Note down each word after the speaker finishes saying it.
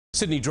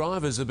Sydney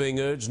drivers are being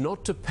urged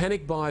not to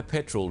panic buy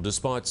petrol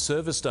despite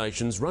service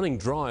stations running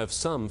dry of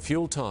some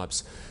fuel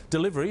types.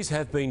 Deliveries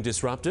have been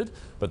disrupted,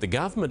 but the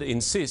government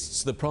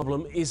insists the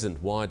problem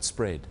isn't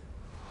widespread.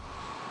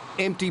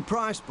 Empty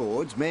price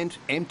boards meant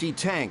empty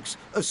tanks.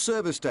 A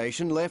service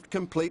station left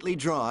completely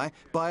dry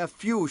by a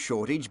fuel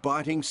shortage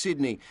biting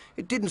Sydney.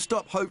 It didn't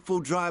stop hopeful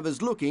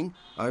drivers looking,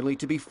 only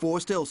to be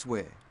forced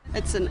elsewhere.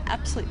 It's an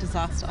absolute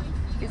disaster.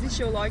 Is this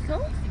your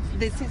local?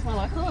 This is my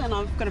local and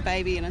I've got a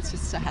baby and it's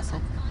just a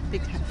hassle.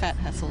 Big fat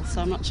hassle,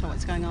 so I'm not sure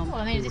what's going on. Well,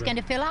 I mean, it's just going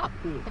to fill up,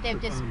 but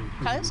they've just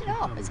closed it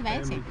off. It's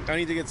amazing. I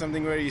need to get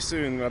something ready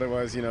soon,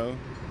 otherwise,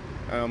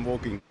 I'm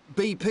walking.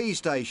 BP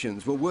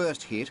stations were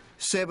worst hit.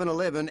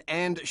 7-Eleven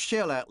and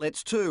Shell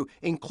outlets too,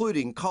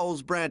 including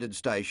Coles branded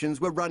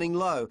stations, were running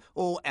low,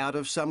 all out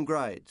of some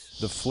grades.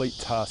 The fleet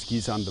task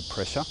is under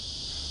pressure,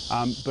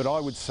 but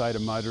I would say to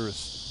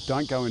motorists,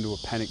 don't go into a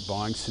panic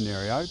buying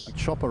scenario.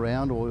 Shop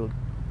around or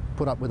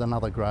put up with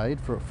another grade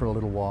for a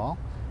little while,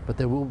 but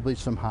there will be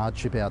some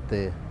hardship out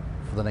there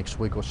for the next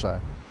week or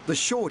so. The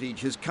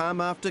shortage has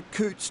come after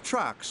Cootes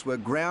trucks were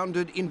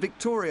grounded in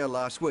Victoria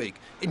last week.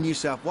 In New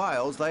South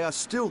Wales, they are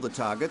still the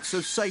targets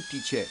of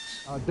safety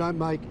checks. I don't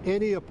make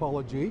any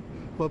apology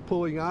for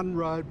pulling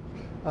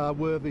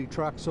unroad-worthy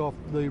trucks off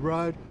the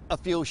road. A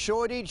fuel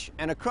shortage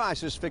and a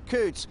crisis for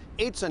Cootes.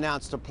 It's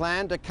announced a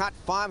plan to cut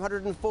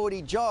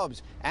 540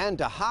 jobs and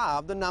to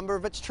halve the number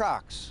of its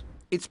trucks.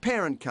 Its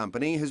parent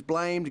company has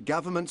blamed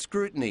government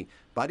scrutiny,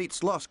 but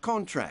it's lost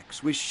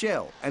contracts with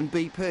Shell and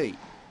BP.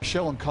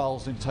 Shell and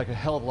Coles need to take a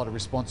hell of a lot of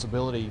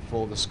responsibility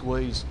for the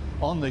squeeze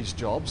on these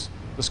jobs,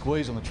 the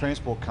squeeze on the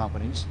transport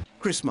companies.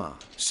 Chris Marr,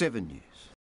 7 News.